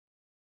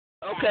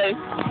Okay.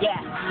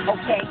 Yeah,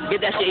 okay.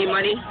 Get that shit,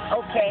 Emoney.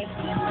 Okay,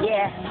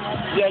 yeah.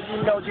 Yeah,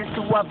 you know just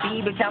who I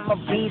be, bitch, I'm a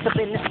beast up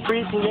in the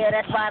streets, and yeah,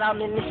 that's right,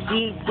 I'm in the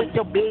streets with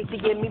your bitch to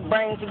give me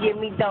brains, to give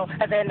me dough.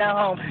 I said no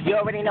home, you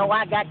already know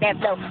I got that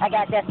flow, I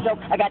got that stroke,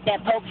 I got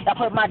that poke, I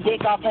put my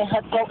dick off in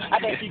her throat,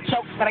 I bet she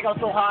choke, but I go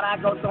so hard,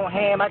 I go so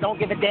ham, I don't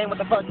give a damn what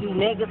the fuck you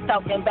niggas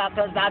talking about,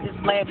 cause I just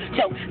slam,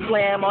 choke,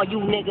 slam all you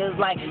niggas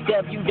like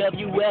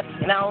WWF,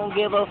 and I don't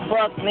give a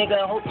fuck,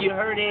 nigga, hope you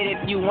heard it, if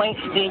you ain't,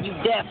 then you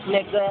deaf,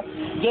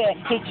 nigga, yeah,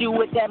 hit you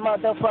with that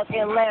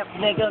motherfucking lamp,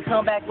 nigga,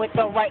 come back with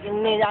the right,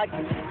 and then I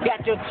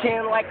got your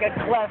chin like a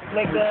cleft,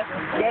 nigga.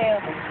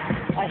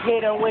 Damn, I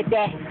hit him with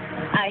that.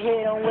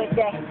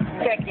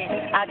 Check it.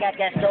 I got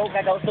that stroke,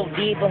 I go so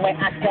deep, and when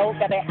I choke,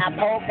 I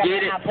poke,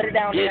 I put it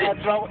down in her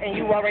throat, and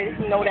you already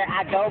know that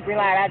I go, green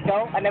light, I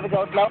go, I never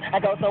go slow, I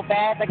go so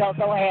fast, I go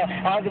so ham.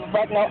 I don't give a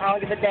fuck, no, I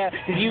don't give a damn,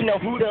 cause you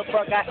know who the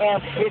fuck I am.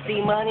 It's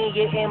Emoney,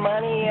 getting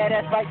money, yeah,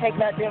 that's right, take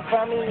nothing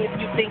from me. If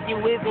you think you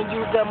is, then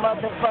you's a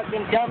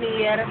motherfucking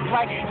dummy, yeah, that's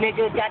right.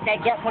 Nigga got that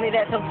gap money,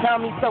 that's some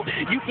tummy, so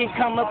you can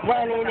come up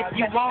running if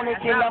you want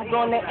it, then I'm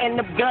gonna end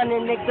up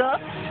gunning,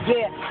 nigga.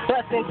 Yeah,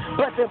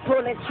 bustin',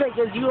 pulling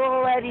triggers, you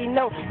already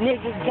know.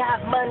 Niggas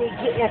got money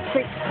getting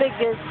 6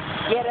 figures.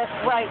 Yeah, that's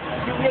right.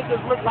 You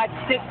niggas look like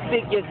 6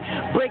 figures.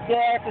 Break your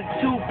ass in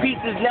 2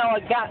 pieces, now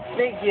I got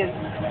figures.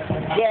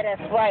 Yeah,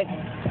 that's right.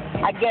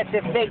 I guess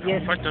it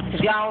figures. Cause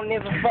y'all don't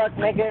give a fuck,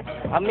 nigga.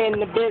 I'm in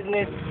the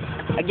business.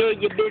 I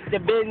gave your bitch the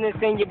business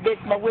and your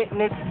bitch my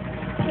witness.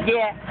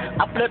 Yeah,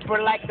 I flip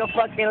her like a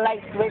fucking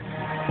light switch.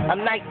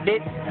 I'm nice,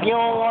 bitch. You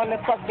don't wanna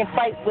fucking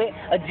fight with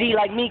a G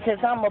like me, cause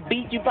I'm a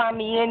beat. You find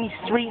me in these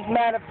streets.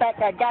 Matter of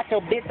fact, I got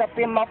your bitch up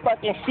in my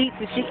fucking sheets,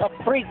 and she a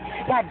freak.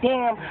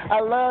 Goddamn, I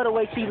love the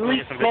way she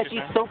leaks. Man,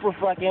 she's super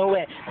fucking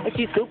wet. And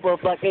she's super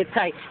fucking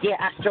tight. Yeah,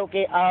 I stroke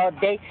it all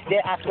day, then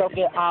I stroke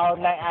it all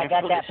night. I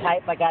got that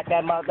pipe, I got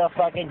that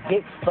motherfucking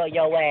dick for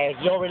your ass.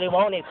 You don't really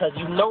want it, cause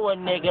you know a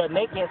nigga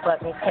making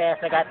fucking cash.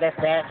 I got that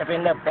stash up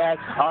in the bag,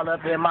 all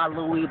up in my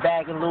Louis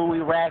bag and Louis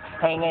rack,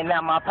 hanging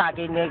out my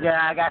pocket, nigga.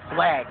 I got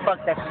swag.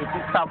 Fuck that shit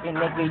you talking,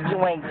 nigga. You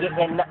ain't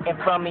getting nothing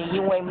from me.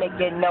 You ain't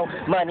making no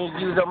money.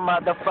 You's a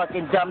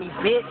motherfucking dummy,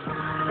 bitch.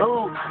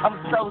 Ooh,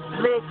 I'm so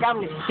slick.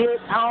 I'm the shit.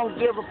 I don't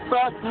give a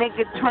fuck,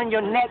 nigga. Turn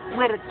your neck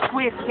with a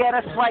twist. Yeah,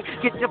 that's right.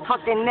 Get your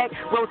fucking neck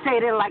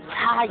rotated like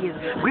tires.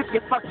 Grip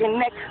your fucking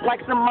neck like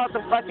some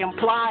motherfucking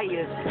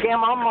pliers.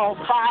 Damn, I'm on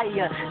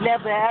fire.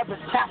 Never ever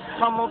stop.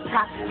 I'm on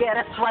top. Yeah,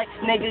 that's right,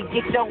 nigga.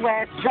 Get your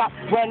ass dropped.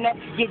 Run up,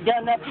 get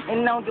done up,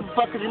 and I don't give a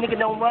fuck 'cause the nigga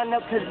don't run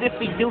up. 'Cause if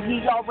he do,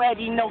 he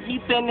already know he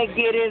finna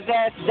get his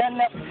ass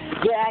done up.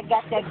 Yeah, I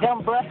got that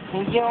gun butt,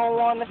 and you don't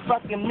wanna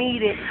fucking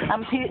meet it.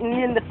 I'm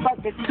hitting in the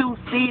fucking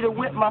 2-seater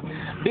with my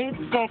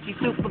bitch, and she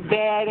super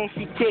bad and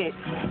she tit.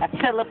 I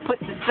tell her put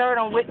the shirt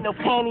on with no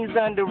panties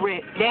under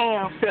it.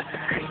 Damn,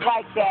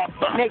 like that.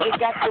 Nigga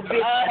got your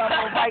bitch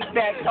coming right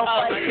back. Don't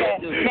fight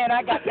that. Man,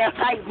 I got that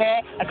hype,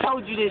 man. I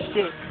told you this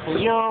shit.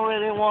 You don't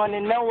really wanna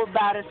know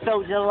about a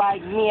soldier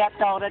like me. I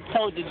thought I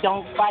told you,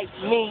 don't fight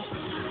me.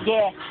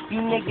 Yeah,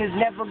 you niggas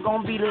never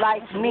gonna be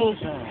like me.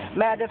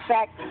 Matter of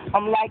fact,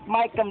 I'm like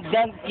Mike, I'm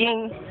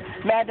dunking.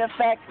 Matter of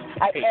fact,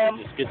 I am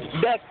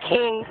the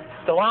king.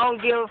 So I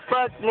don't give a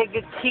fuck,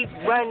 nigga, keep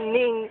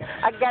running.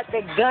 I got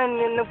that gun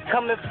and I'm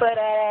coming for that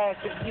ass.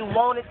 If you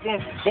want it, then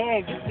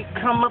damn, you can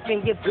come up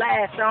and get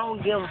blasted. I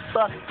don't give a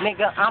fuck,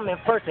 nigga, I'm in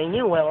first and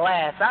you in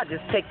last. I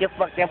just take your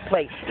fucking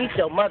plate, eat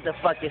your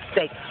motherfucking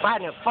steak,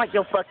 right in front of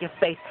your fucking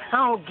face. I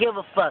don't give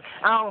a fuck,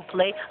 I don't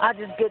play. I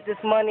just get this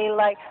money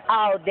like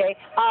all day,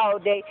 all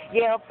day.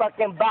 Yeah, I'm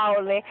fucking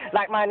ballin',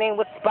 like my name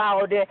was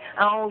Spalding.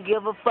 I don't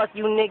give a fuck,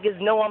 you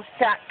niggas know I'm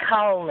shot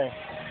calling.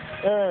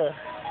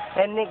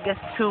 That nigga's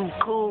too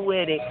cool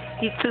with it.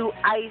 He too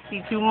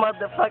icy, too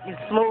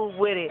motherfucking smooth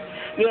with it.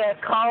 Yeah,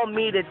 call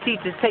me the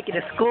teacher, take it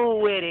to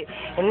school with it.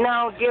 And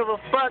I don't give a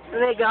fuck,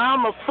 nigga,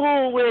 I'm a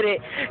fool with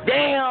it.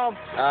 Damn.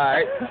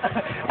 Alright.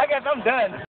 I guess I'm done.